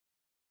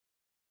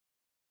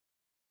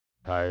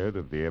Tired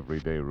of the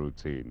everyday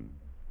routine?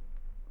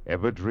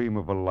 Ever dream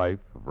of a life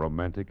of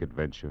romantic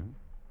adventure?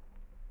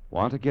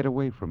 Want to get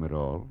away from it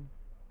all?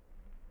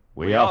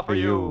 We offer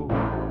you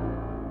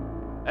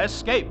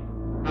Escape.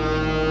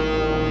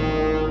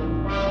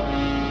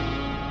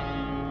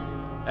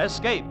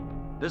 Escape,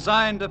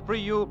 designed to free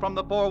you from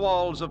the four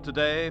walls of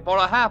today for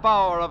a half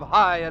hour of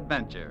high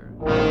adventure.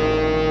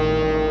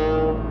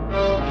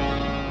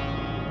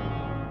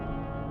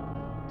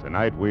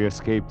 Tonight we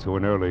escape to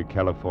an early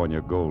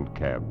California gold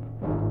camp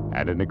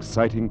and an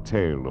exciting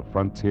tale of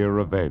frontier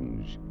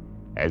revenge,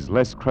 as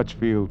Les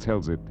Crutchfield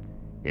tells it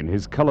in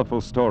his colorful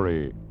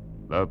story,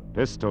 The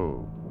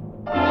Pistol.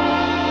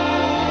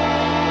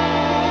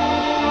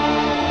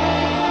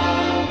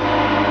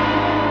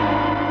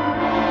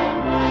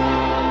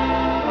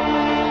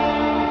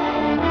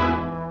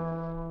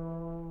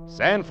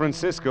 San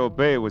Francisco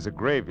Bay was a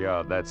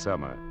graveyard that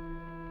summer,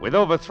 with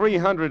over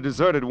 300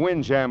 deserted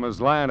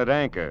windjammers lying at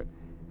anchor,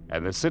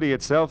 and the city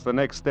itself the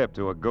next step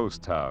to a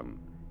ghost town.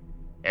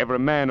 Every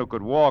man who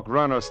could walk,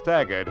 run, or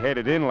stagger had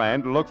headed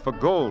inland to look for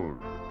gold,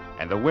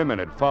 and the women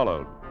had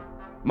followed.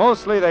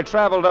 Mostly they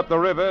traveled up the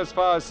river as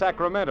far as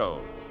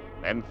Sacramento,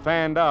 then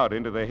fanned out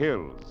into the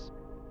hills.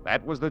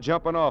 That was the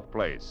jumping-off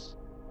place,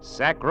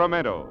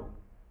 Sacramento.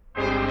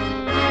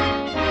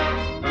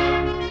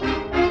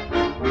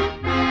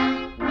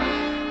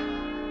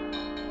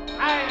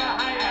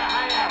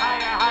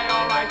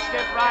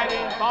 Step right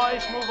in,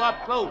 boys. Move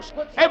up close.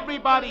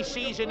 Everybody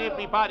sees and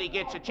everybody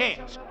gets a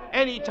chance.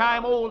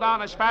 Anytime old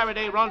honest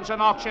Faraday runs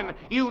an auction,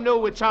 you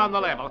know it's on the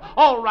level.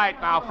 All right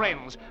now,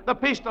 friends. The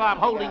pistol I'm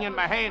holding in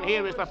my hand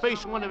here is the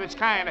first one of its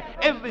kind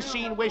ever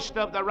seen west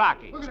of the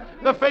Rockies.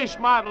 The first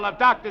model of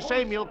Dr.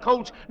 Samuel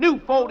Coates' new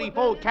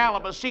 44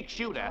 caliber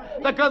six-shooter.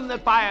 The gun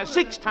that fires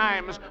 6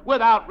 times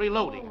without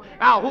reloading.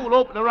 Now, who'll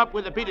open her up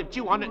with a bid of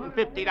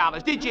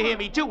 $250? Did you hear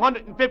me?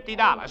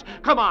 $250.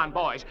 Come on,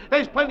 boys.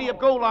 There's plenty of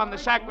gold on the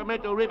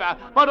Sacramento River,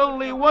 but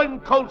only one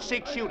Colt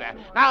six-shooter.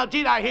 Now,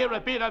 did I hear a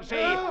bid of,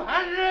 say...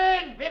 $250.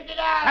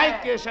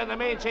 Thank you, sir. The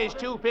man says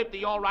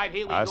 $250. All right,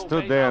 here we go. I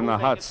stood there in the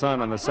hot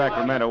sun on the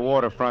Sacramento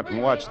waterfront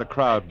and watched the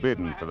crowd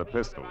bidding for the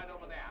pistol.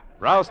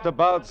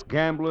 Roustabouts,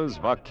 gamblers,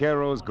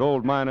 vaqueros,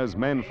 gold miners,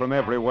 men from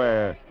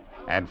everywhere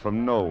and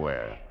from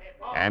nowhere,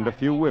 and a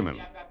few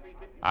women.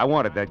 I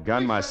wanted that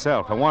gun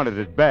myself. I wanted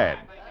it bad.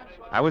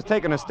 I was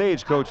taking a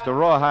stagecoach to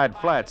Rawhide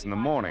Flats in the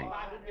morning,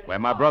 where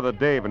my brother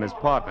Dave and his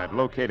partner had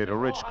located a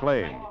rich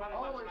claim.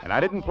 And I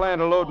didn't plan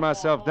to load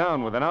myself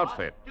down with an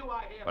outfit,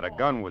 but a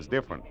gun was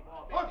different.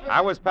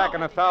 I was packing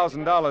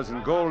 $1,000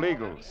 in gold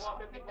eagles,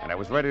 and I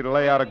was ready to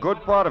lay out a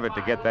good part of it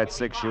to get that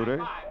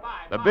six-shooter.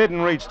 The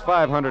bidding reached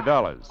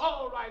 $500.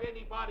 All right,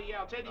 anybody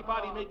else?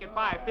 Anybody making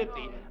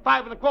 $550?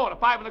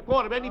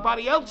 $525.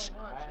 Anybody else?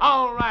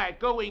 All right,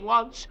 going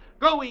once,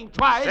 going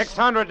twice.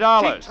 $600.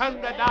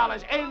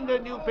 $600. And the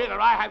new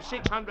bidder. I have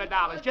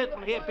 $600.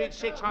 Gentleman here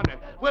bids $600.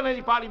 Will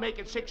anybody make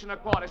it $6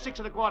 1/4?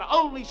 $6 1/4.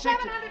 Only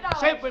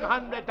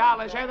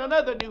 $700. And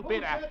another new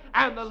bidder.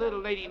 And the little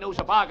lady knows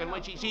a bargain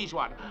when she sees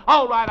one.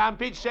 All right, I'm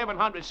bid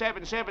 $700.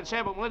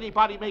 777. Will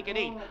anybody make it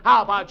 $8?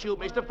 How about you,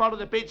 mister? Follow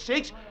the bid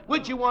 $6.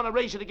 Would you want to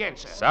raise it again,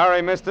 sir?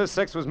 Sorry, mister.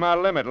 6 was my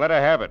limit. Let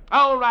her have it.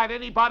 All right,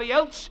 anybody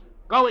else?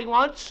 Going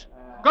once?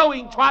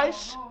 Going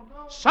twice?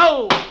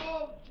 Sold!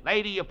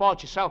 Lady, you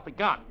bought yourself a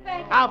gun.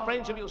 Now,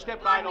 friends, if you'll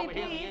step right over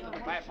here to the end of the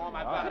platform,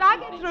 I've got... Could I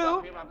get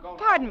through?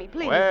 Pardon me,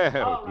 please.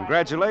 Well,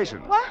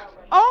 congratulations. What?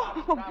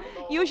 Oh,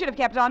 you should have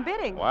kept on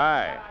bidding.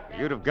 Why?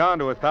 You'd have gone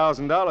to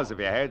 $1,000 if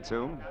you had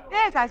to.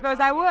 Yes, I suppose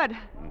I would.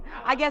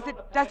 I guess it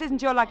just isn't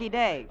your lucky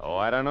day. Oh,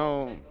 I don't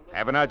know.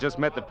 Haven't I just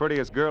met the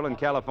prettiest girl in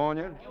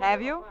California?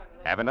 Have you?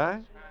 Haven't I?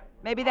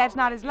 Maybe that's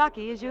not as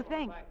lucky as you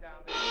think.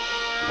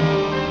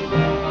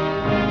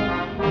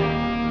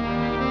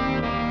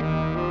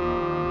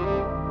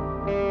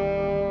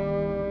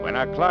 When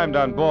I climbed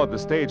on board the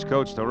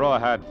stagecoach to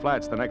Rawhide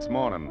Flats the next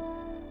morning,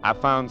 I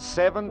found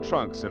 7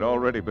 trunks had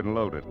already been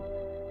loaded.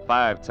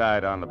 5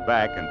 tied on the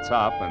back and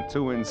top and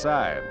 2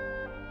 inside.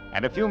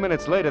 And a few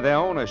minutes later, their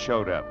owner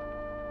showed up.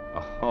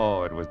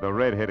 Oh, it was the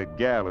red-headed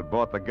gal who'd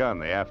bought the gun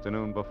the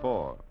afternoon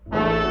before.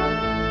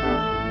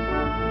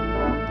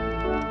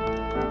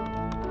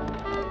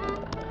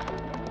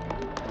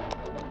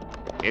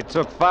 It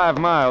took 5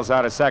 miles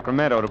out of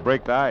Sacramento to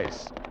break the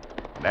ice.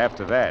 And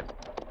after that,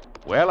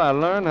 well, I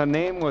learned her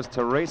name was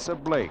Teresa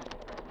Blake.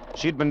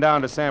 She'd been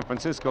down to San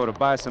Francisco to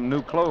buy some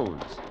new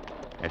clothes,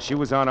 and she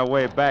was on her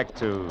way back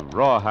to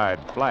Rawhide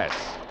Flats.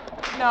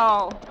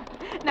 No,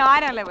 I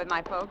don't live with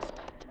my folks.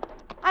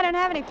 I don't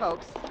have any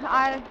folks.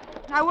 I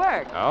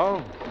work.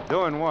 Oh?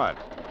 Doing what?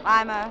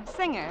 I'm a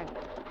singer.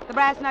 The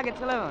Brass Nugget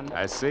Saloon.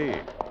 I see.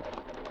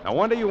 No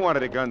wonder you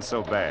wanted a gun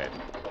so bad.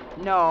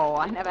 No,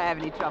 I never have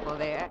any trouble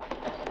there.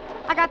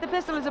 I got the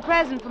pistol as a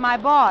present for my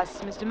boss,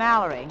 Mr.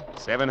 Mallory.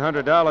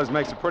 $700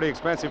 makes a pretty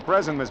expensive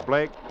present, Miss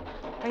Blake.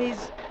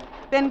 He's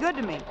been good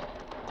to me.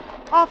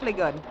 Awfully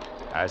good.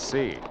 I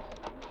see.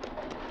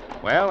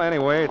 Well,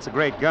 anyway, it's a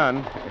great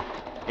gun.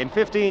 In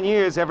 15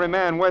 years, every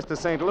man west of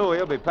St. Louis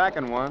will be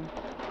packing one.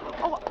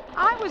 Oh,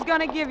 I was going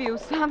to give you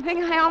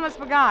something. I almost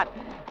forgot.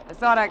 A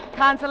sort of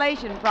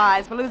consolation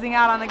prize for losing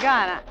out on the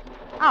gun.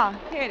 Oh,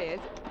 here it is.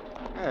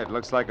 Yeah, it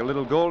looks like a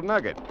little gold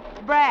nugget.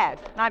 Brass,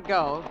 not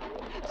gold.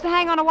 It's to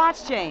hang on a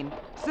watch chain.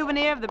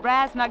 Souvenir of the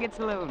Brass Nugget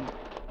Saloon.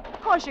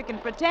 Of course, you can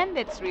pretend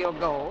it's real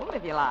gold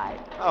if you like.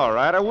 All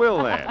right, I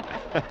will then.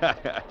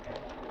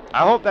 I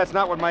hope that's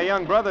not what my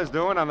young brother's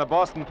doing on the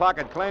Boston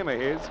pocket claim of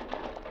his.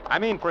 I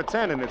mean,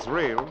 pretending it's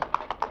real.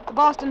 The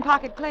Boston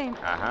Pocket Claim.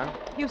 Uh-huh.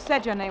 You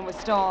said your name was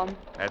Storm.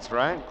 That's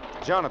right.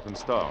 Jonathan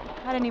Storm.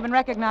 I didn't even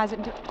recognize it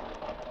until...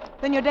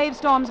 Then you're Dave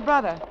Storm's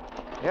brother.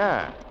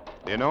 Yeah.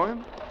 Do you know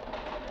him?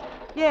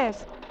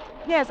 Yes.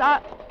 Yes,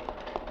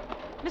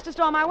 Mr.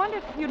 Storm, I wonder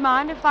if you'd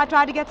mind if I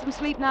tried to get some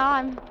sleep now.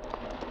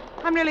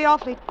 I'm really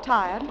awfully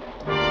tired.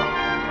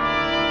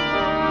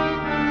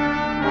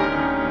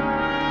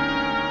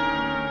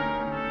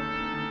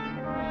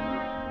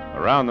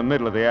 Around the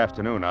middle of the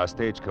afternoon, our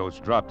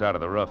stagecoach dropped out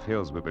of the rough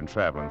hills we've been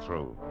traveling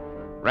through,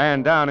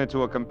 ran down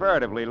into a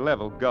comparatively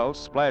level gulch,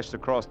 splashed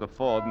across the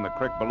ford in the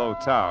creek below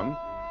town,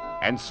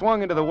 and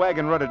swung into the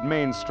wagon-rutted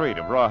main street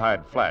of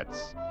Rawhide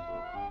Flats.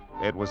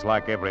 It was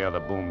like every other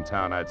boom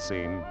town I'd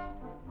seen.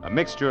 A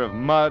mixture of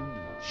mud,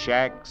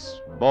 shacks,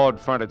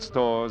 board-fronted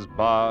stores,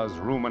 bars,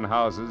 rooming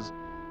houses,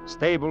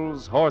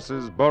 stables,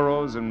 horses,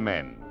 burros, and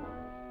men.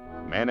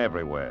 Men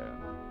everywhere,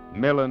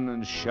 milling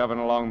and shoving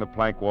along the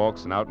plank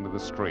walks and out into the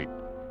street.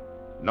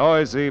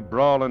 Noisy,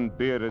 brawling,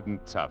 bearded, and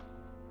tough.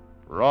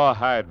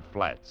 Rawhide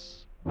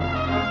Flats.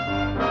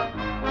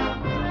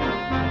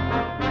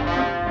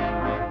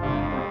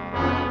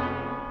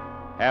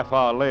 Half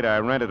hour later, I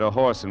rented a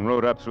horse and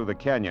rode up through the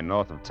canyon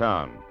north of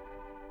town.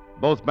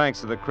 Both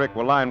banks of the creek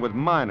were lined with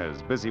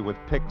miners, busy with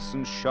picks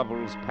and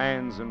shovels,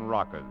 pans and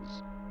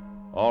rockers.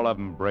 All of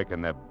them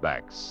breaking their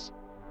backs,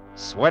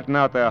 sweating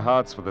out their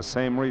hearts for the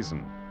same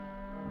reason: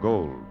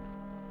 gold.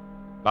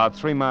 About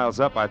 3 miles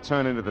up, I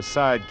turned into the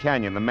side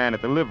canyon the man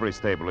at the livery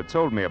stable had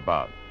told me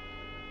about.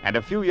 And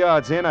a few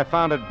yards in, I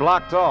found it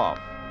blocked off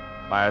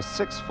by a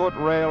 6-foot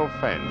rail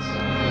fence.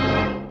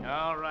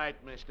 All right,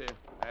 mister.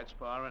 That's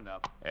far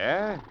enough.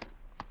 Yeah?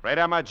 Afraid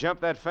I might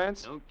jump that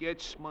fence? Don't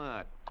get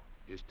smart.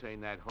 Just turn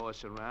that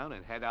horse around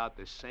and head out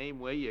the same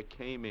way you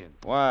came in.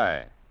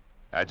 Why?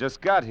 I just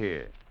got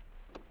here.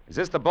 Is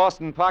this the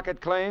Boston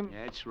Pocket Claim?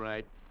 That's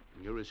right.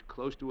 You're as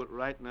close to it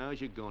right now as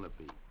you're gonna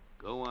be.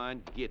 Go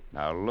on, get.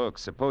 Now, look,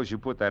 suppose you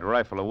put that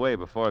rifle away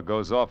before it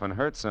goes off and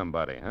hurts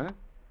somebody, huh?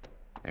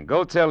 And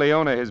go tell the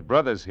owner his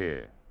brother's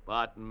here.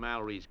 Barton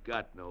Mallory's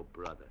got no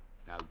brother.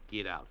 Now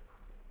get out.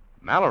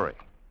 Mallory?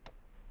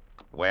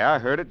 The way I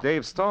heard it,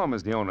 Dave Storm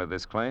is the owner of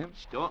this claim.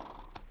 Storm?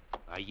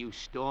 Are you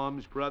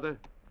Storm's brother?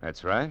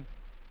 That's right.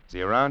 Is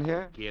he around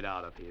here? Get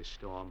out of here,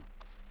 Storm.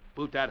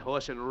 Boot that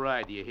horse and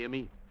ride, do you hear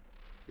me?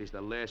 This is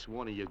the last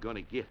warning you're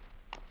gonna get.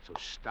 So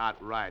start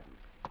riding.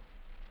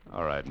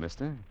 All right,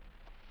 mister.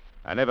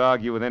 I never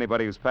argue with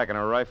anybody who's packing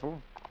a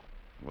rifle,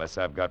 unless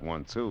I've got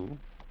one, too.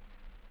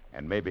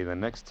 And maybe the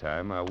next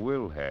time I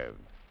will have.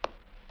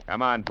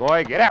 Come on,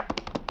 boy, get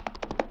up!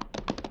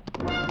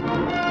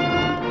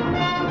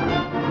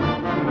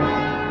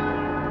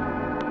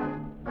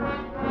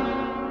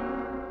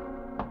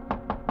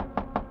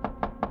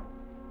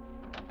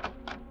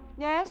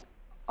 Yes?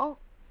 Oh,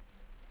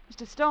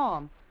 Mr.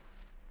 Storm.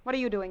 What are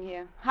you doing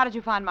here? How did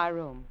you find my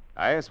room?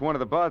 I asked one of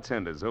the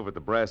bartenders over at the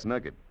Brass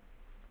Nugget.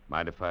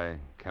 Mind if I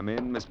come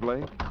in, Miss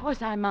Blake? Of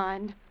course I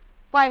mind.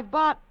 Why,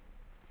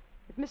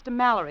 if Mr.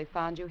 Mallory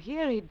found you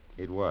here,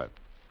 He'd what?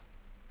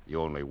 You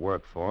only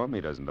work for him.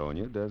 He doesn't own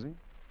you, does he?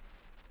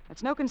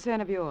 That's no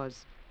concern of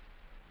yours.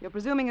 You're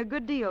presuming a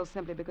good deal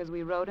simply because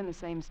we rode in the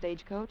same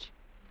stagecoach.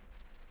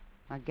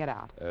 Now get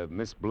out.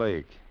 Miss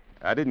Blake,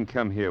 I didn't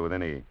come here with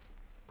any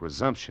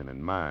presumption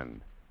in mind.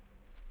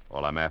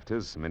 All I'm after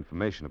is some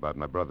information about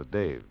my brother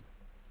Dave.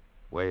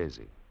 Where is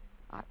he?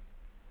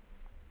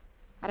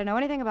 I don't know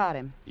anything about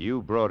him.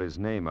 You brought his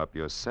name up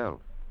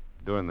yourself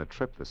during the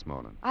trip this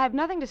morning. I have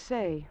nothing to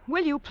say.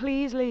 Will you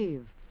please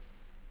leave?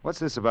 What's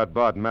this about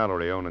Barton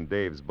Mallory owning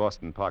Dave's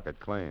Boston Pocket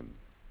Claim?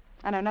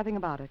 I know nothing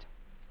about it.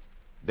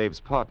 Dave's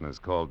partner's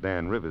called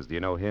Dan Rivers. Do you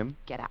know him?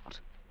 Get out.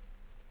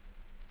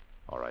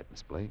 All right,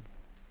 Miss Blake.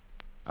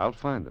 I'll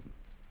find them.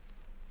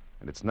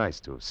 And it's nice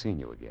to have seen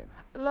you again.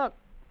 Look,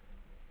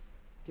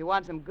 if you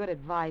want some good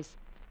advice,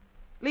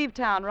 leave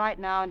town right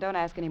now and don't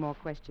ask any more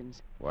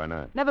questions. Why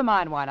not? Never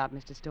mind why not,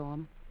 Mr.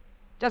 Storm.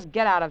 Just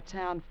get out of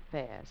town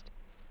fast.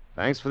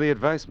 Thanks for the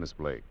advice, Miss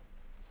Blake.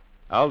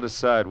 I'll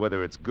decide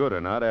whether it's good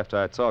or not after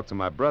I talk to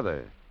my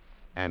brother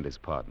and his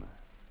partner.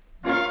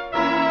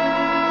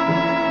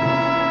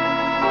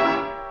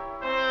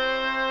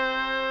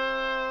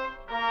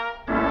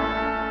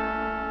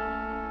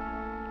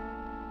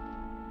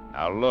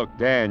 Now, look,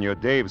 Dan, you're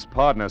Dave's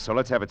partner, so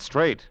let's have it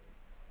straight.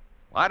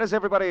 Why does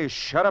everybody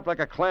shut up like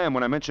a clam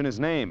when I mention his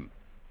name?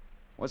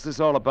 What's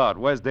this all about?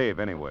 Where's Dave,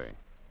 anyway?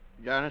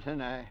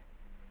 Jonathan, I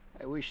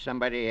wish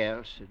somebody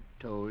else had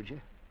told you.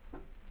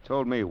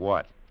 Told me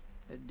what?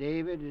 That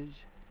David is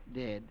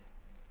dead.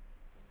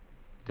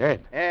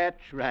 Dead?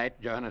 That's right,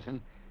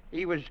 Jonathan.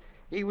 He was...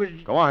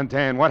 Go on,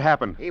 Dan. What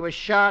happened? He was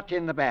shot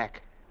in the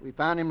back We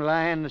found him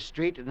lying in the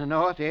street at the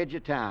north edge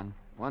of town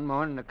one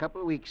morning a couple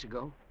of weeks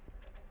ago.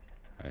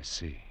 I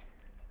see.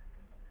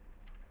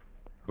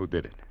 Who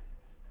did it?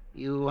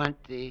 You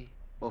want the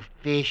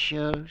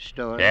official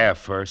story? Yeah,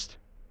 first.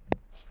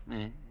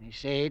 They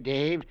say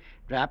Dave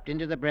dropped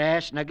into the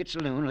Brass Nugget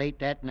Saloon late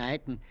that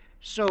night and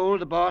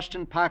sold the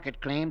Boston pocket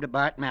claim to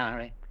Bart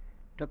Mallory.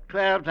 Took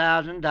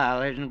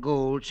 $12,000 in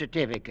gold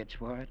certificates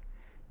for it.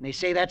 And they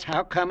say that's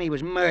how come he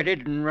was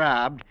murdered and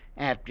robbed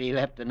after he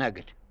left the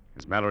Nugget.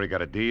 Has Mallory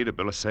got a deed, a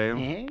bill of sale?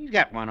 Yeah, he's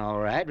got one all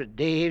right with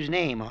Dave's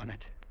name on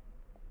it.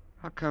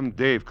 How come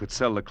Dave could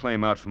sell the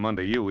claim out from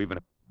under you even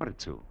if he wanted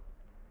to?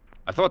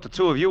 I thought the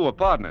two of you were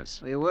partners.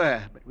 We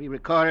were, but we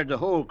recorded the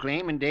whole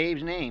claim in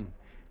Dave's name.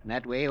 And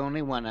that way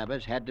only one of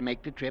us had to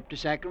make the trip to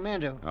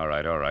Sacramento. All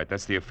right.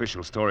 That's the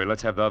official story.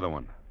 Let's have the other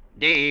one.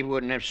 Dave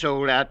wouldn't have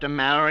sold out to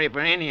Mallory for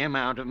any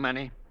amount of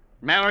money.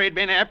 Mallory had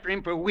been after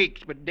him for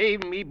weeks, but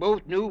Dave and me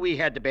both knew we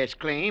had the best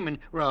claim in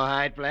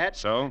Rawhide Flats.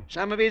 So?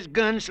 Some of his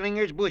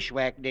gunslingers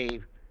bushwhacked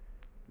Dave.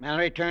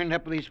 Mallory turned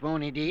up with his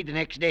phony deed the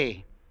next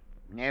day.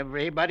 And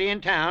everybody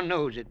in town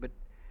knows it, but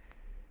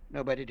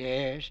nobody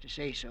dares to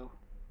say so.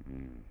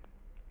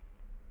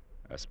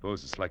 I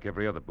suppose it's like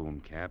every other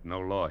boom camp.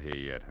 No law here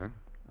yet, huh?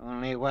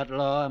 Only what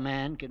law a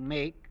man can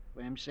make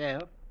for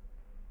himself.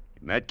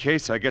 In that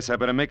case, I guess I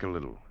better make a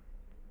little.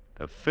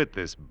 To fit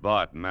this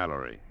Bart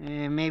Mallory.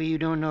 Maybe you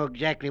don't know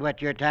exactly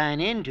what you're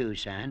tying into,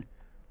 son.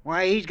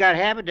 Why, he's got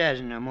half a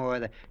dozen or more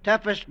of the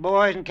toughest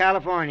boys in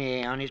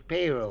California on his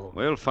payroll.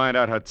 We'll find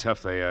out how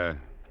tough they are.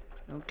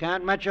 Don't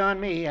count much on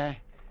me. I'm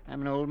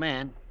an old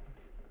man.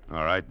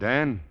 All right,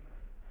 Dan.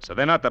 So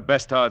they're not the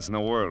best odds in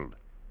the world.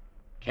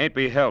 Can't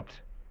be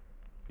helped.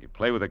 You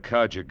play with the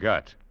cards you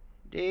got.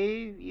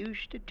 Dave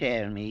used to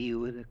tell me you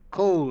were the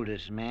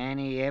coldest man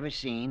he ever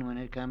seen when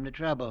it come to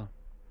trouble.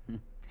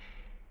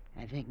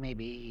 I think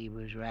maybe he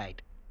was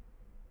right.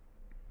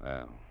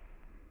 Well,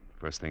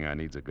 first thing I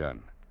need's a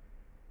gun.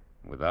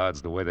 With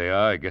odds the way they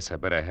are, I guess I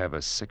better have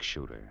a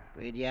six-shooter.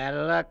 Pretty out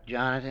of luck,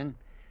 Jonathan.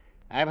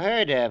 I've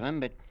heard of 'em,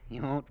 but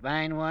you won't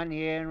find one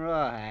here in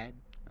Rawhide.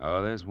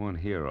 Oh, there's one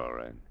here, all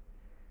right.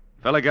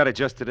 Fella got it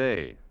just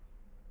today.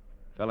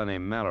 Fella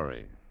named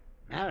Mallory.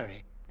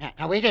 Mallory?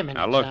 Now, wait a minute,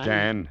 Now, look, son.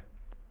 Dan.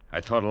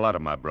 I thought a lot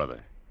of my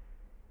brother.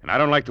 And I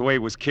don't like the way he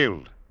was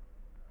killed.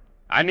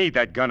 I need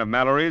that gun of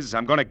Mallory's.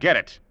 I'm going to get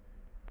it.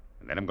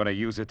 And then I'm going to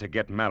use it to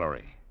get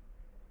Mallory.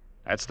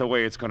 That's the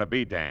way it's going to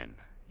be, Dan.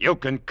 You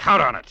can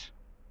count on it.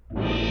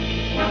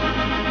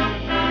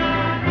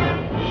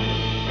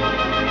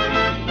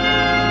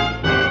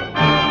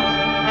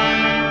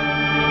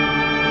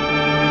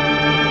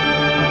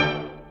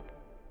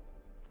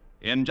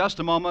 In just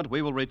a moment,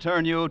 we will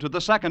return you to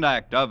the second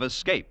act of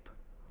Escape.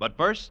 But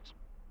first,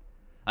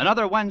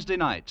 another Wednesday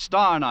night,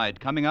 Star Night,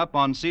 coming up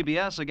on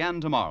CBS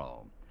again tomorrow.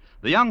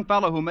 The young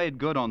fellow who made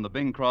good on the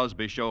Bing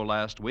Crosby show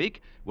last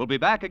week will be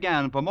back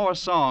again for more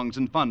songs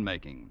and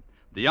fun-making.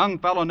 The young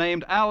fellow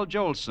named Al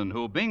Jolson,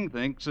 who Bing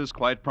thinks is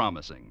quite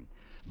promising.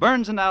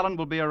 Burns and Allen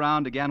will be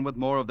around again with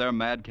more of their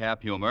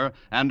madcap humor,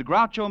 and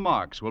Groucho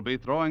Marx will be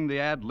throwing the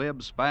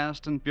ad-libs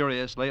fast and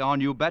furiously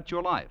on You Bet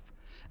Your Life.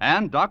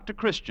 And Dr.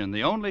 Christian,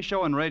 the only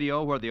show in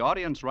radio where the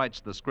audience writes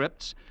the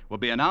scripts, will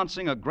be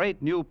announcing a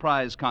great new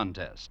prize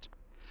contest.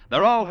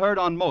 They're all heard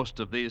on most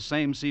of these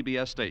same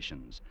CBS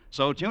stations.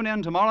 So tune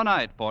in tomorrow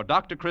night for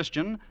Dr.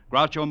 Christian,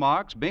 Groucho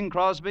Marx, Bing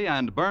Crosby,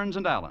 and Burns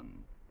and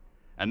Allen.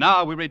 And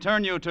now we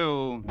return you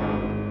to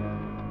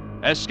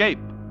Escape.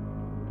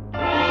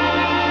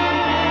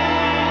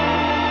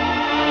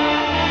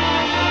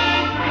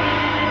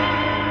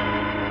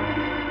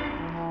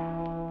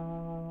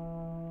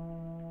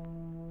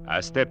 I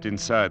stepped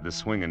inside the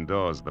swinging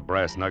doors of the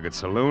Brass Nugget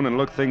Saloon and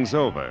looked things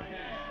over.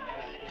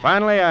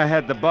 Finally, I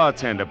had the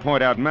bartender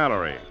point out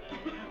Mallory.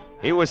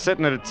 He was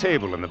sitting at a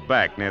table in the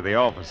back near the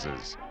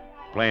offices,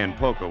 playing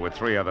poker with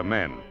three other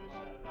men.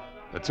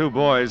 The two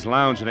boys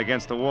lounging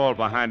against the wall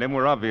behind him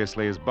were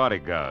obviously his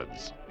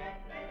bodyguards.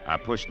 I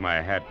pushed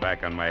my hat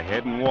back on my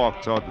head and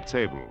walked toward the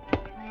table.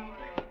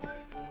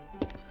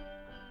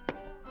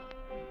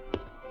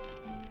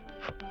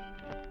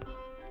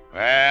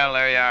 Well,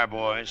 there you are,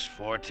 boys.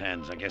 4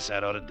 tens. I guess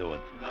that ought to do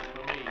it.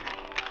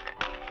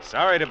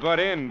 Sorry to butt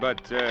in,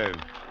 but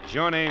is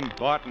your name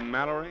Barton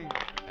Mallory?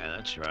 Yeah,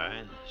 that's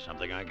right.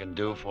 Something I can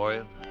do for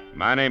you?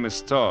 My name is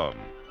Storm.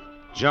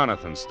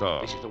 Jonathan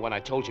Storm. This is the one I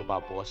told you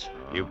about, boss.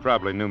 You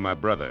probably knew my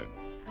brother.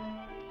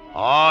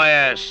 Oh,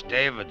 yes,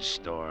 David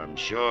Storm.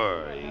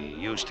 Sure. He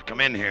used to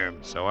come in here.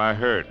 So I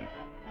heard.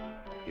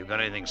 You got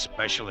anything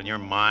special in your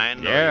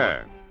mind?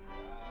 Yeah.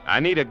 I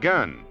need a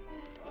gun.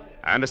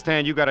 I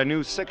understand you got a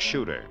new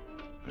six-shooter.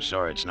 I'm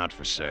sorry, it's not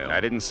for sale.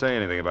 I didn't say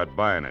anything about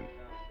buying it.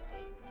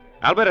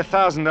 I'll bet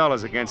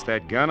 $1,000 against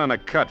that gun on a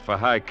cut for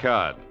high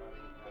card.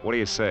 What do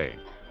you say?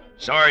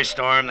 Sorry,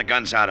 Storm. The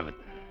gun's out of it.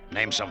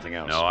 Name something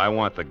else. No, I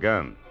want the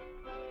gun.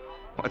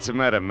 What's the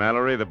matter,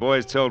 Mallory? The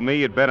boys told me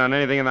you'd bet on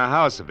anything in the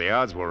house if the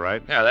odds were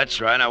right. Yeah,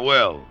 that's right. I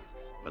will.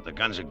 But the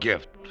gun's a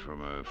gift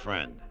from a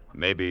friend.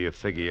 Maybe you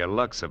figure your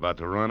luck's about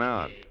to run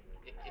out.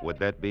 Would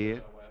that be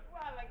it?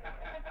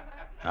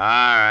 All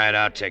right,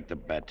 I'll take the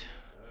bet.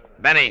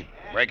 Benny,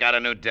 break out a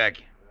new deck.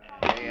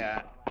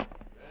 Yeah.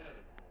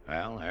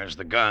 Well, there's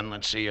the gun.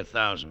 Let's see your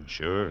 1,000.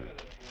 Sure.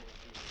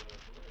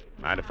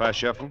 Mind if I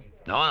shuffle?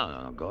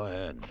 No, go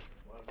ahead.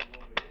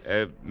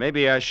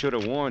 Maybe I should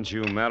have warned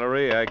you,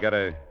 Mallory. I got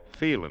a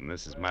feeling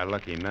this is my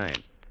lucky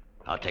night.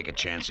 I'll take a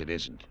chance it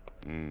isn't.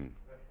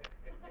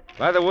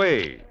 By the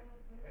way,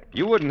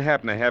 you wouldn't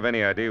happen to have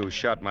any idea who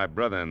shot my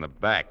brother in the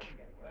back,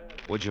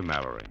 would you,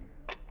 Mallory?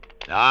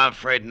 No, I'm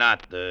afraid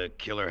not. The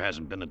killer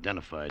hasn't been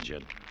identified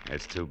yet.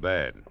 That's too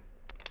bad.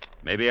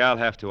 Maybe I'll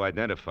have to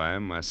identify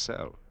him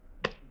myself.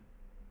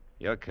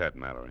 Your cut,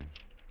 Mallory.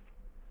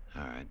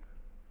 All right.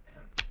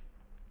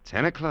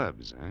 10 of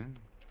clubs, huh?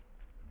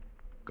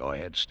 Go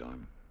ahead,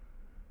 Storm.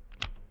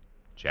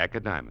 Jack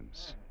of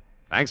diamonds.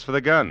 Thanks for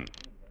the gun.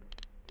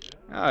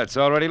 Oh, it's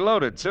already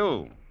loaded,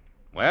 too.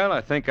 Well,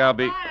 I think I'll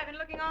be... Fine, I've been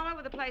looking all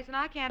over the place, and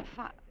I can't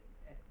find...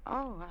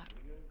 Oh,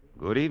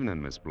 Good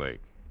evening, Miss Blake.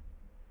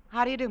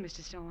 how do you do,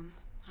 Mr. Storm?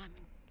 I'm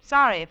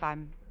sorry if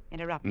I'm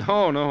interrupting.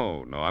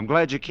 No. I'm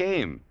glad you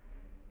came.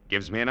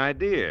 Gives me an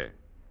idea.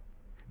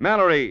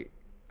 Mallory,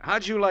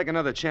 how'd you like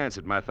another chance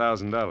at my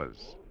 $1,000?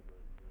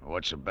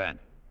 What's the bet?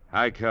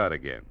 High card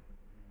again.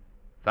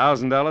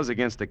 $1,000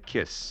 against a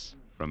kiss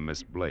from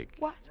Miss Blake.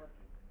 What?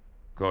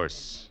 Of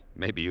course,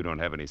 maybe you don't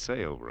have any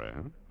say over her,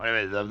 huh? Wait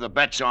a minute, the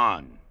bet's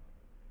on.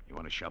 You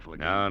want to shuffle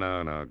again?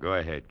 No. Go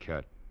ahead,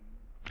 cut.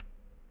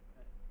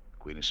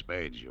 Queen of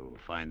spades. You'll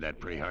find that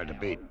pretty hard to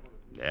beat.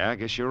 Yeah, I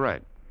guess you're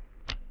right.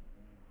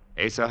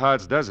 Ace of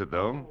hearts does it,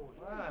 though.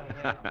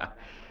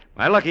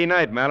 My lucky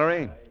night,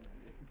 Mallory.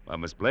 Well,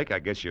 Miss Blake, I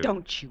guess you're...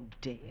 Don't you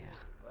dare.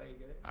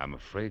 I'm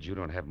afraid you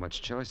don't have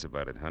much choice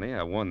about it, honey.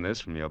 I won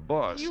this from your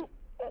boss. You...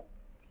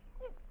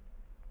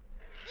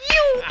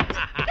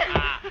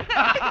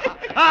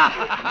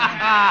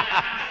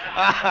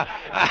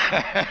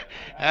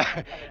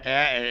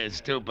 It's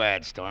too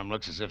bad, Storm.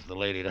 Looks as if the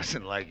lady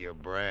doesn't like your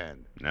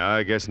brand. No,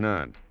 I guess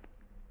not.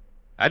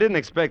 I didn't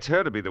expect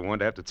her to be the one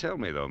to have to tell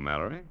me, though,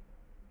 Mallory.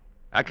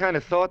 I kind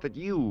of thought that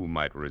you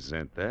might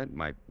resent that,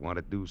 might want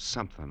to do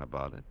something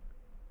about it.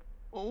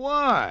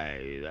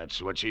 Why?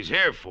 That's what she's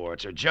here for.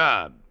 It's her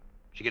job.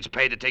 She gets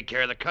paid to take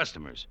care of the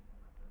customers.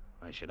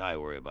 Why should I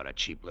worry about a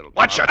cheap little...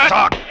 Watch your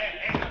talk!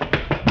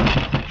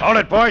 Hold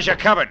it, boys. You're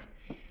covered.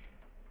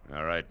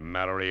 All right,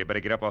 Mallory, you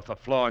better get up off the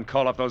floor and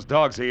call off those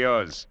dogs of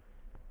yours.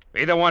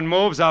 If either one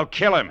moves, I'll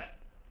kill him.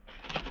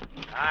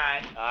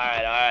 All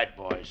right,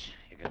 boys.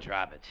 You can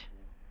drop it.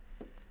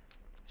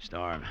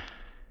 Storm,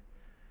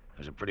 it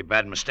was a pretty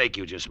bad mistake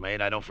you just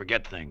made. I don't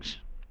forget things.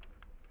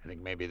 I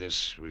think maybe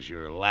this was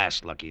your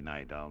last lucky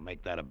night. I'll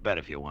make that a bet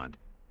if you want.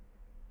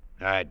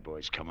 All right,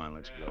 boys, come on,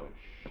 let's go.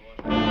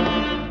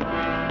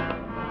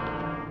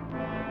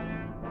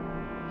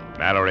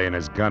 Mallory and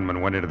his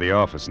gunman went into the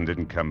office and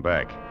didn't come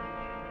back.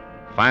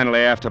 Finally,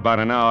 after about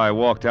an hour, I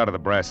walked out of the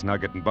Brass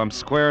Nugget and bumped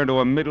square into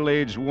a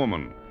middle-aged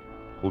woman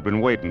who'd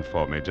been waiting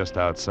for me just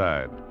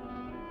outside.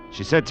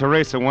 She said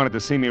Teresa wanted to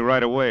see me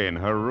right away in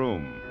her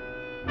room.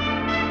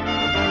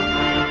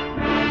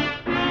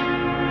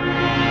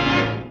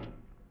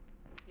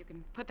 You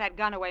can put that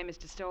gun away,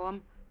 Mr.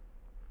 Storm.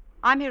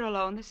 I'm here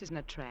alone. This isn't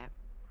a trap.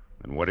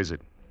 And what is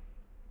it?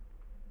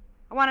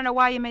 I want to know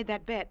why you made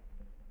that bet.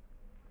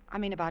 I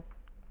mean, about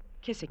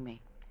kissing me.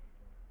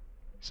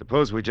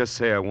 Suppose we just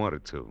say I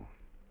wanted to.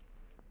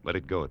 Let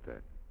it go at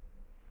that.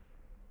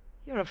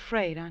 You're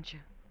afraid, aren't you?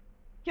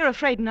 You're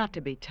afraid not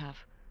to be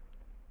tough.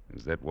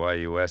 Is that why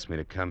you asked me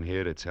to come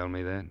here to tell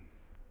me that?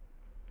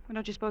 Well,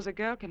 don't you suppose a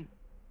girl can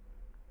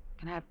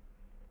have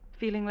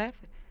feeling left?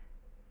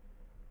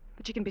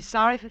 That you can be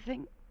sorry for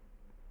things?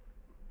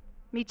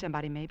 Meet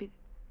somebody, maybe.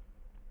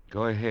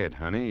 Go ahead,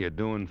 honey. You're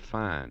doing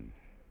fine.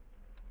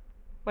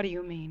 What do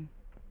you mean?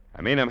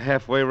 I mean, I'm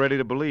halfway ready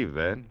to believe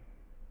that.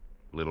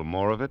 A little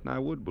more of it, and I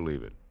would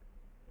believe it.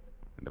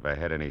 And if I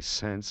had any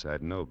sense,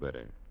 I'd know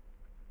better.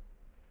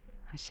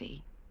 I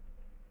see.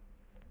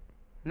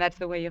 And that's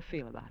the way you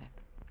feel about it.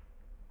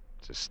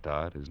 It's a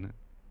start, isn't it?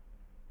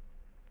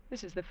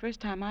 This is the first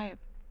time I have...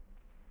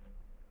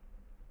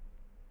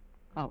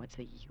 Oh, what's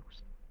the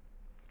use?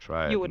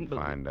 Try it You wouldn't and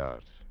believe find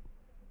out.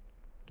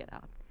 Get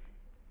out.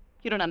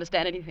 You don't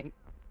understand anything.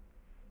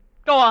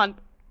 Go on.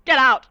 Get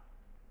out.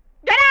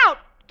 Get out!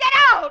 Get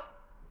out!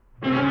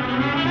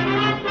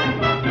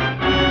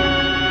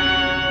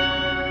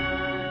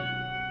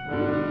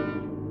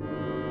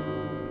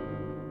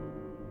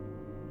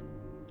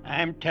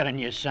 I'm telling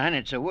you, son,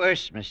 it's the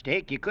worst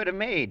mistake you could have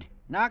made.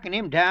 Knocking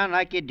him down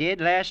like you did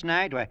last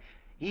night, why,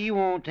 he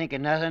won't think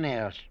of nothing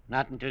else.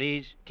 Not until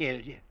he's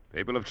killed you.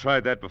 People have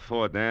tried that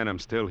before, Dan. I'm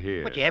still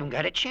here. But you haven't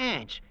got a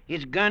chance.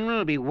 His gunmen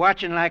will be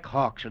watching like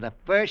hawks for the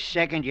first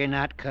second you're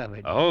not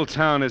covered. The whole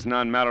town isn't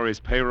on Mallory's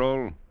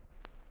payroll.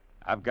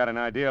 I've got an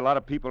idea a lot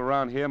of people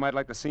around here might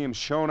like to see him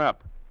shown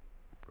up,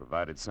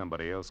 provided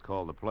somebody else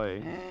called the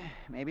play.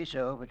 Maybe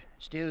so, but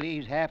still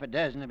leaves half a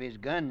dozen of his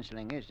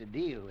gunslingers to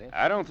deal with.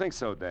 I don't think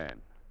so,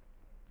 Dan.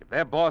 If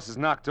their boss is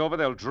knocked over,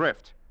 they'll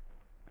drift.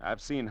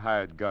 I've seen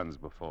hired guns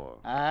before.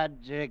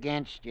 Odds are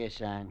against you,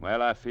 son.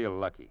 Well, I feel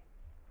lucky.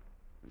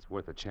 It's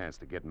worth a chance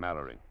to get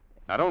Mallory.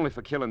 Not only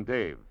for killing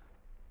Dave,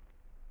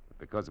 but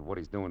because of what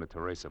he's doing to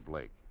Teresa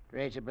Blake.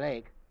 Teresa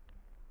Blake.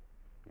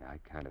 Yeah, I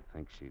kind of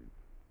think she'd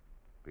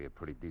be a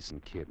pretty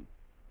decent kid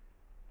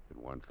if it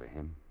weren't for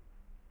him.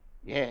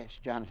 Yes,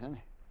 Jonathan.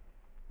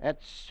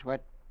 That's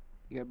what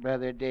your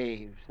brother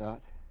Dave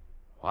thought.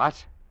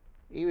 What?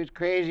 He was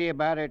crazy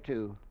about her,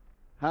 too.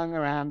 Hung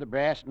around the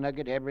Brass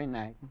Nugget every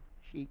night.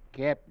 She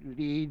kept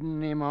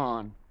leading him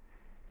on.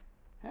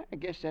 I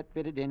guess that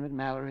fitted in with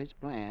Mallory's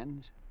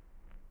plans.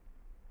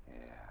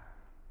 Yeah.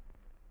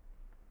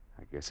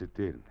 I guess it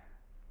did.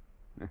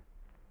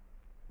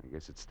 I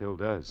guess it still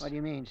does. What do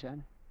you mean,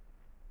 son?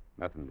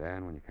 Nothing,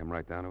 Dan, when you come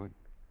right down to it.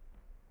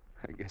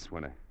 I guess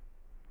when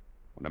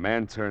a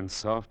man turns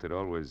soft, it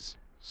always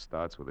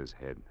starts with his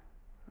head.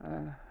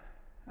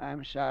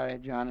 I'm sorry,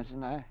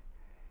 Jonathan.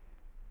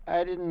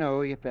 I didn't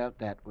know you felt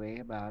that way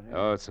about her.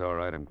 Oh, it's all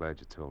right. I'm glad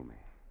you told me.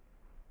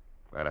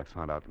 Glad I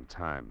found out in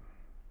time.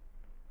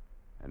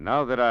 And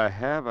now that I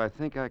have, I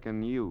think I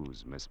can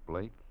use Miss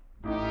Blake.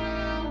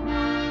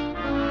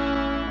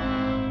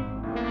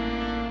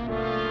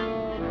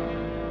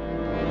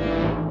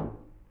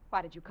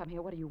 Why did you come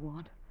here? What do you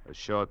want? A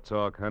short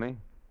talk, honey.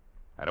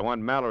 I don't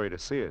want Mallory to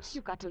see us.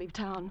 You've got to leave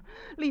town.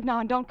 Leave now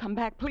and don't come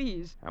back,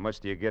 please. How much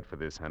do you get for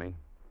this, honey?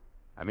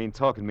 I mean,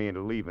 talking me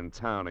into leaving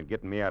town and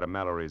getting me out of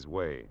Mallory's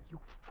way. You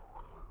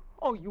fool.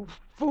 Oh, you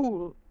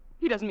fool.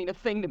 He doesn't mean a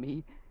thing to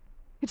me.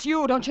 It's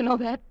you, don't you know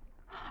that?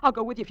 I'll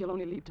go with you if you'll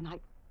only leave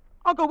tonight.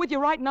 I'll go with you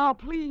right now,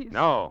 please.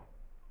 No.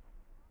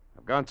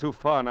 I've gone too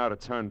far now to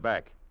turn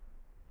back.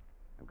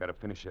 I've got to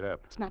finish it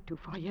up. It's not too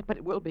far yet, but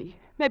it will be.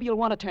 Maybe you'll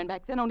want to turn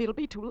back then, only it'll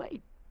be too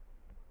late.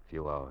 A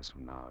few hours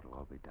from now, it'll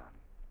all be done.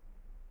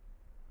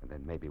 And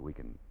then maybe we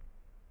can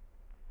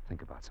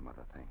think about some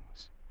other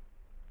things.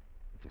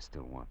 If you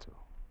still want to.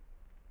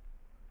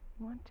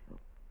 Want to?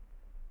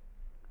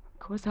 Of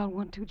course I'll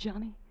want to,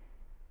 Johnny.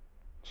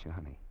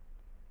 Johnny.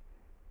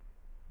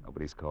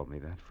 Nobody's called me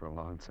that for a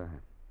long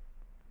time.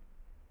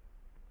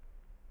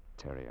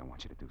 Terry, I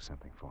want you to do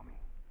something for me.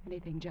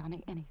 Anything,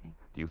 Johnny, anything.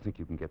 Do you think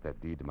you can get that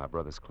deed to my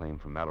brother's claim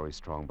from Mallory's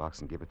strongbox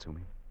and give it to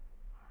me?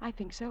 I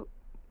think so.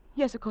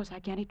 Yes, of course I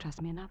can. He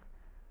trusts me enough.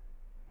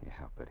 Yeah,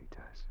 I'll bet he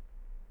does.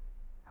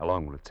 How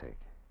long will it take?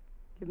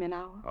 Give me an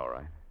hour. All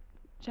right.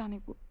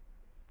 Johnny, would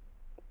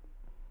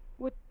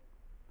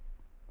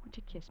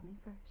you kiss me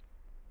first?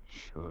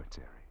 Sure,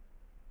 Terry.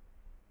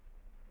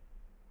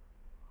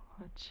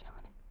 Oh,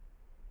 Johnny.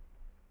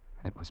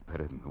 That was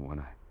better than the one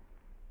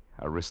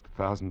I risked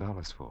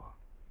 $1,000 for.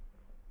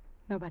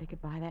 Nobody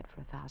could buy that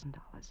for $1,000.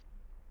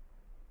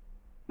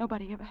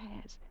 Nobody ever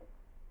has.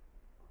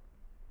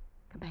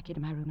 Come back here to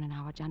my room in an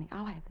hour, Johnny.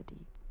 I'll have the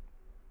deed.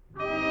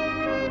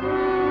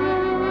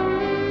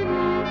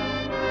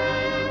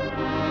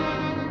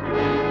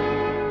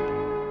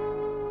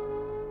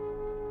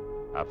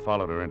 I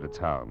followed her into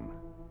town,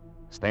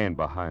 staying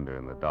behind her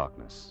in the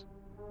darkness.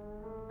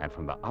 And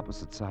from the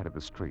opposite side of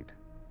the street,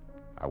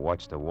 I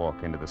watched her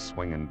walk into the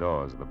swinging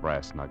doors of the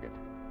Brass Nugget.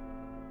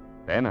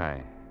 Then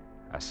I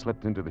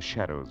slipped into the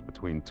shadows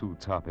between two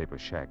tar paper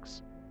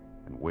shacks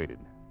and waited.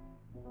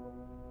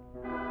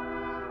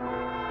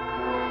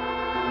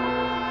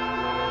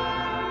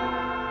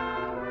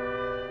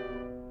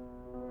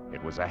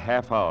 It was a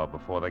half hour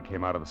before they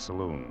came out of the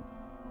saloon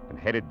and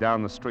headed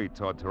down the street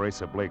toward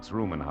Teresa Blake's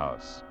rooming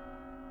house.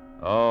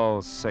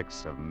 All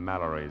 6 of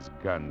Mallory's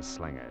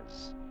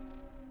gunslingers.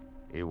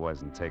 He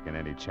wasn't taking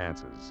any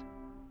chances.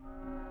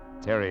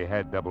 Terry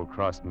had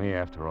double-crossed me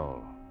after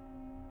all.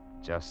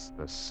 Just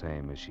the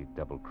same as she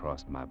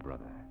double-crossed my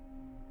brother.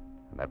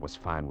 And that was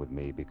fine with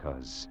me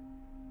because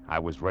I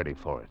was ready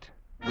for it.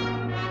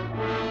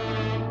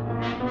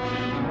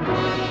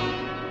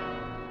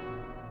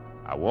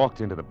 I walked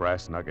into the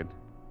Brass Nugget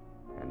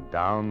and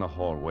down the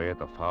hallway at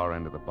the far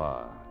end of the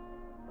bar.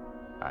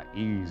 I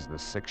eased the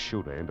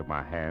 6-shooter into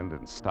my hand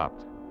and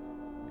stopped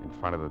in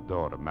front of the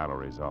door to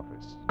Mallory's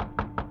office.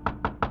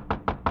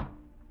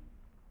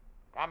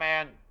 Come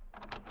in.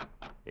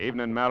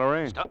 Evening,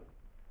 Mallory. Stop.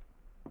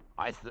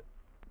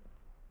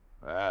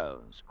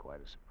 Well, it's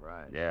quite a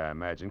surprise. Yeah, I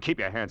imagine. Keep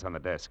your hands on the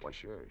desk. Well,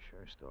 sure,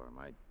 Storm.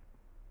 I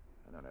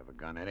don't have a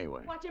gun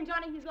anyway. Watch him,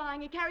 Johnny. He's lying.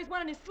 He carries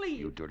one in his sleeve.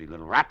 You dirty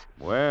little rat.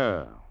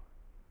 Well,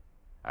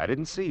 I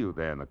didn't see you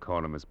there in the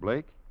corner, Miss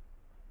Blake.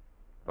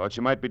 Thought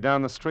you might be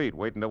down the street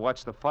waiting to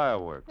watch the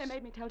fireworks. They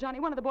made me tell, Johnny.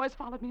 One of the boys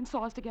followed me and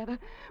saw us together.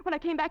 When I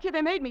came back here,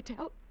 they made me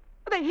tell.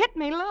 They hit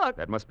me, look.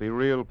 That must be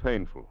real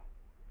painful.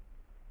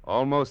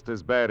 Almost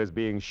as bad as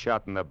being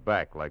shot in the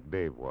back like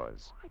Dave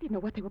was. I didn't know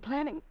what they were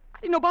planning. I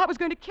didn't know Bob was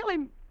going to kill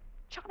him.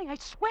 Johnny, I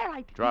swear I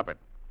didn't. Drop it.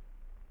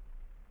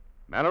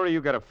 Mallory,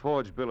 you got a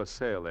forged bill of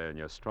sale there in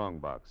your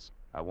strongbox.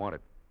 I want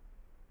it.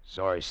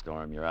 Sorry,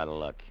 Storm. You're out of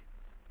luck.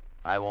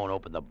 I won't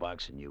open the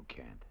box and you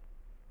can't.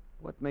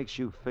 What makes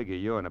you figure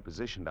you're in a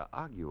position to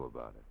argue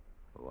about it?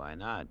 Why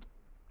not?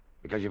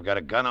 Because you've got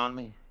a gun on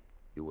me?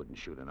 You wouldn't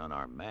shoot an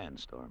unarmed man,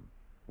 Storm.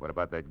 What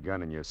about that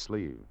gun in your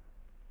sleeve?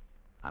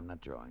 I'm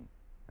not drawing.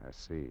 I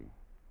see.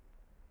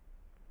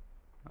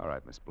 All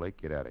right, Miss Blake,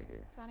 get out of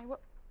here. Johnny,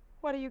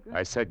 what are you going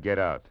I said get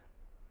out.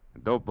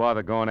 And don't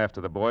bother going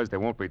after the boys. There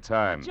won't be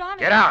time. Johnny.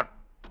 Get out!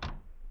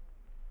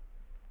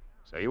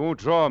 So you won't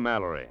draw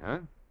Mallory, huh?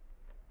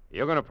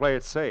 You're going to play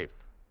it safe.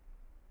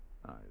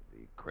 I'd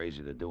be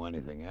crazy to do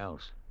anything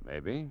else.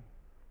 Maybe.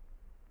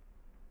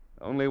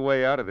 The only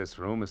way out of this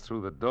room is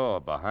through the door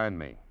behind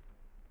me.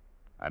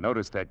 I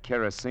noticed that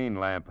kerosene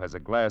lamp has a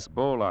glass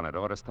bowl on it.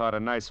 Ought to start a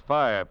nice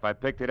fire if I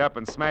picked it up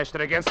and smashed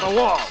it against the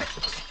wall.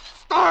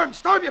 Storm!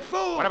 Storm, you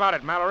fool! What about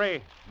it,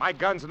 Mallory? My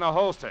gun's in the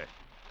holster.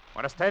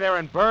 Want to stay there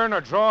and burn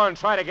or draw and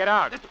try to get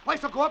out? This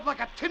place will go up like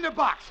a tinder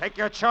box. Take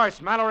your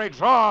choice, Mallory.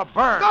 Draw or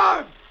burn.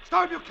 Storm!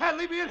 Storm, you can't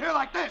leave me in here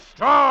like this.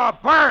 Draw or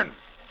burn.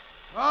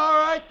 All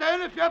right,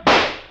 then, if you...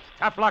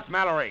 Tough luck,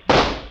 Mallory.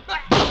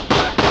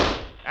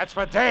 That's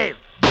for Dave.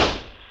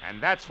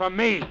 And that's for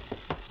me.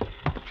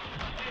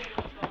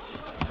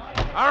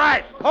 All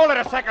right, hold it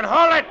a second.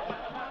 Hold it.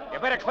 You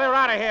better clear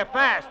out of here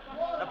fast.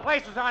 The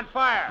place is on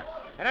fire.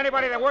 And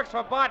anybody that works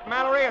for Bart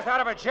Mallory is out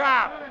of a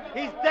job.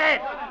 He's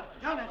dead.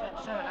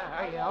 Jonathan, son,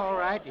 are you all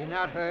right? You're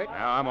not hurt? No,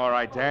 I'm all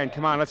right, Dan.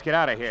 Come on, let's get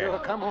out of here. Sure,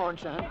 come on,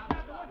 son.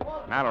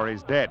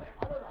 Mallory's dead.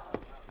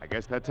 I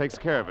guess that takes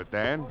care of it,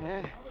 Dan.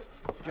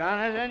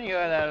 Jonathan,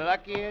 you're the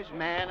luckiest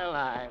man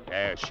alive.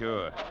 Yeah,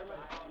 sure.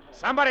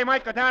 Somebody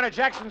might go down to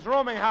Jackson's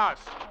rooming house.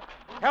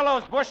 Tell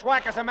those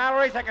bushwhackers and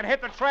Mallory's they can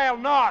hit the trail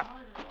north.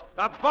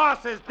 The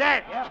boss is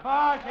dead. Your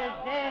boss is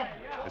dead.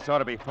 This ought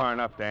to be far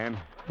enough, Dan.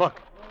 Look.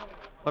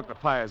 Look, the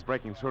fire's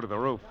breaking through to the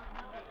roof.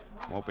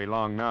 Won't be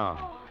long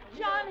now.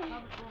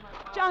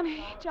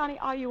 Johnny,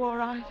 are you all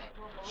right?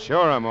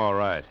 Sure, I'm all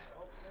right.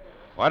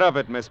 What of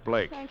it, Miss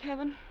Blake? Thank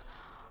heaven.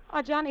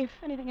 Oh, Johnny, if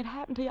anything had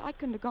happened to you, I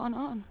couldn't have gone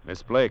on.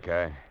 Miss Blake,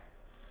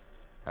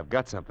 I've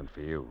got something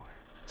for you.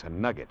 It's a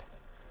nugget.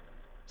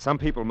 Some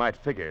people might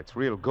figure it's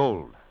real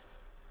gold,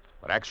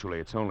 but actually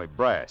it's only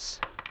brass.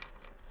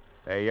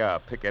 There you are.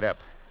 Pick it up.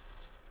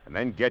 And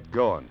then get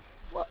going.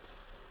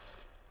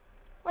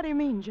 What do you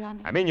mean,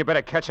 Johnny? I mean, you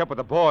better catch up with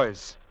the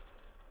boys.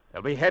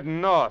 They'll be heading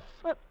north.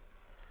 But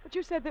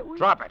you said that we...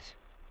 Drop it.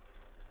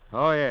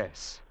 Oh,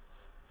 yes.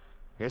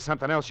 Here's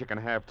something else you can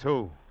have,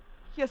 too.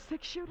 Your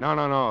six-shooter?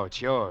 No.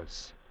 It's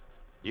yours.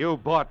 You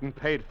bought and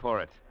paid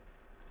for it.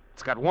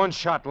 It's got one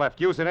shot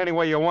left. Use it any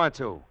way you want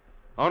to.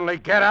 Only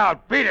get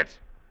out. Beat it.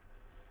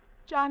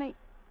 Johnny,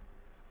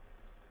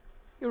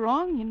 you're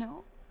wrong, you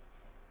know.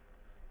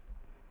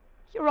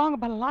 You're wrong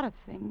about a lot of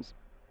things.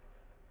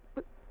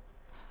 But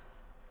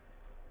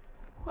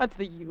what's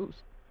the use?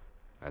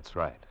 That's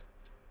right.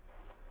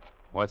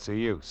 What's the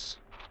use?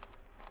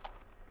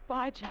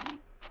 Bye, Johnny.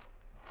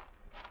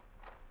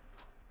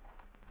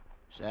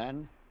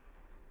 Son,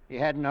 you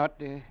hadn't ought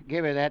to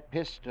give her that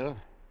pistol.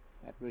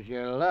 That was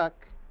your luck,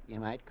 you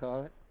might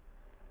call it.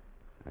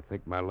 I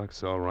think my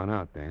luck's all run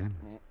out, Dan.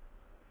 Yeah.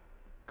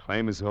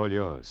 Claim is all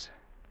yours.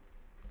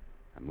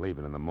 I'm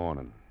leaving in the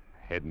morning,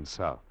 heading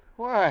south.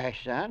 Why,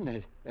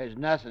 son, there's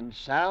nothing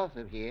south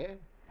of here.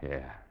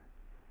 Yeah.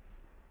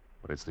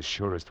 But it's the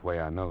surest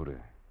way I know to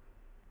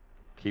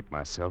keep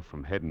myself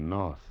from heading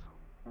north.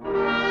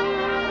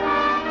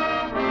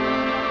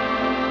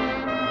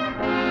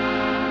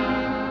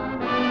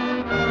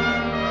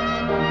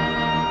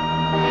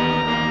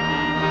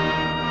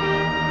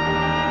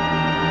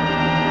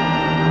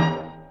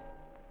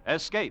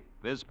 Escape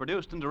is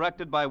produced and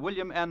directed by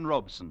William N.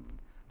 Robeson.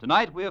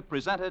 Tonight we have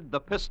presented The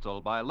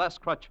Pistol by Les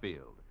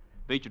Crutchfield.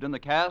 Featured in the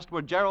cast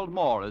were Gerald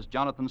Moore as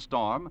Jonathan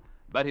Storm,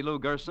 Betty Lou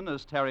Gerson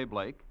as Terry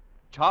Blake,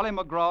 Charlie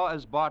McGraw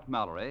as Bart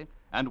Mallory,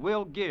 and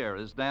Will Gear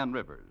as Dan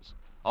Rivers.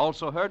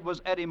 Also heard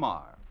was Eddie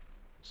Marr.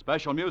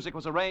 Special music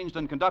was arranged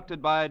and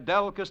conducted by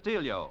Del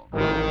Castillo.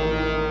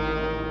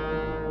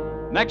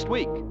 Next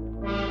week.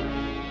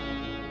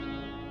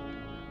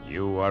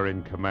 You are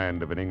in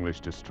command of an English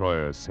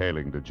destroyer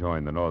sailing to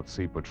join the North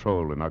Sea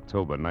Patrol in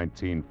October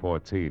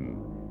 1914.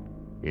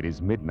 It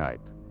is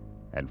midnight,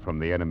 and from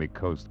the enemy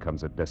coast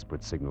comes a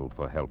desperate signal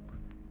for help,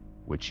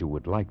 which you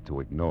would like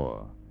to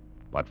ignore,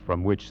 but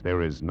from which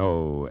there is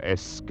no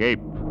escape.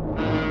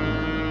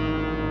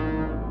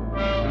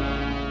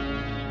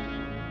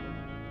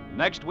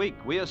 Next week,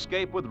 we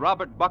escape with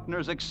Robert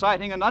Buckner's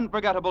exciting and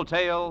unforgettable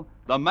tale,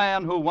 The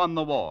Man Who Won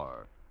the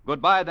War.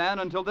 Goodbye, then,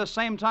 until this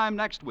same time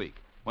next week,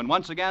 when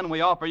once again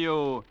we offer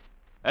you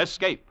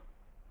Escape.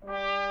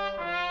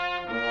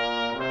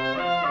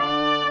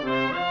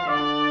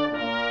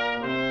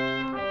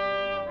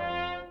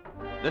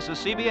 This is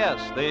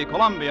CBS, the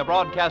Columbia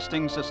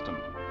Broadcasting System.